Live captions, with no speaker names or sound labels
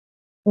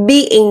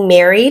Being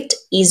married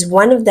is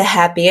one of the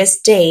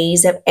happiest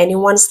days of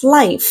anyone's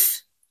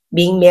life.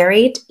 Being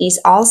married is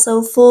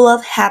also full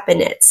of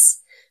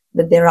happiness,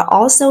 but there are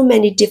also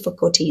many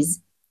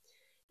difficulties.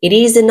 It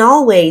isn't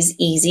always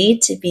easy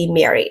to be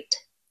married.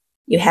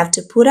 You have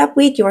to put up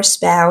with your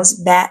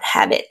spouse's bad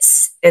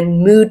habits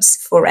and moods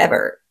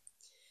forever.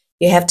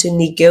 You have to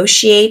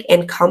negotiate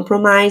and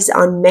compromise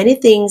on many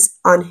things,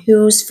 on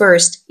who's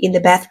first in the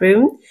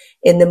bathroom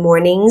in the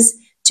mornings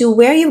to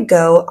where you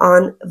go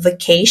on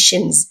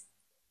vacations.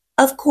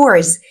 Of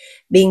course,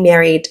 being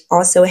married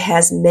also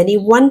has many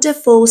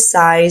wonderful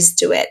sides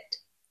to it.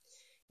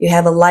 You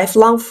have a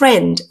lifelong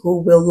friend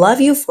who will love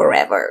you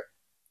forever.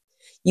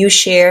 You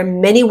share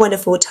many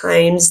wonderful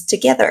times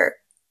together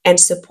and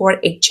support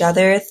each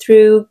other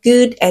through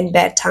good and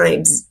bad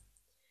times.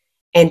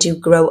 And you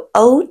grow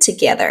old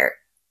together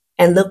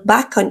and look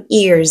back on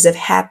years of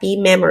happy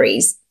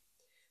memories.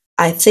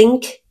 I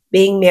think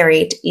being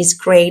married is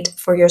great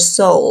for your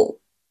soul.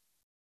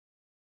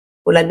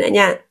 Một lần nữa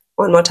nha.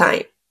 One more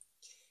time.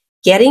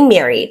 Getting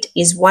married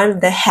is one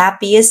of the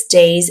happiest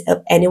days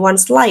of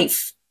anyone's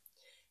life.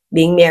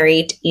 Being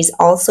married is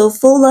also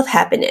full of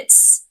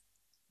happiness,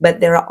 but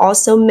there are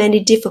also many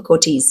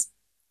difficulties.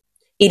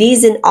 It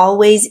isn't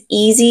always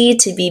easy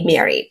to be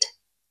married.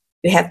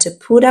 You have to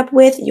put up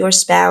with your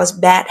spouse's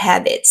bad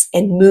habits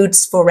and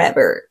moods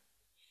forever.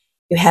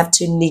 You have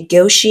to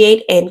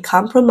negotiate and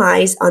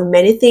compromise on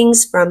many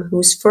things, from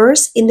who's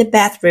first in the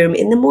bathroom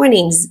in the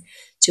mornings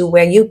to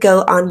where you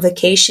go on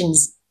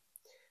vacations.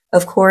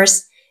 Of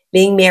course,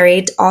 being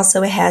married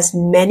also has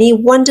many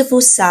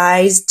wonderful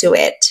sides to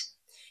it.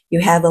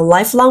 You have a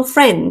lifelong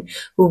friend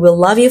who will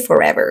love you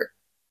forever.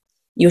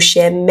 You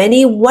share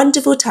many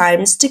wonderful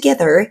times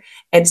together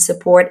and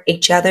support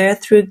each other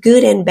through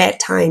good and bad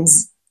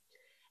times.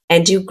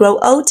 And you grow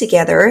old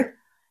together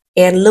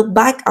and look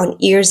back on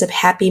years of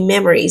happy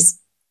memories.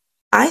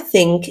 I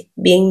think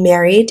being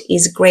married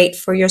is great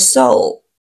for your soul.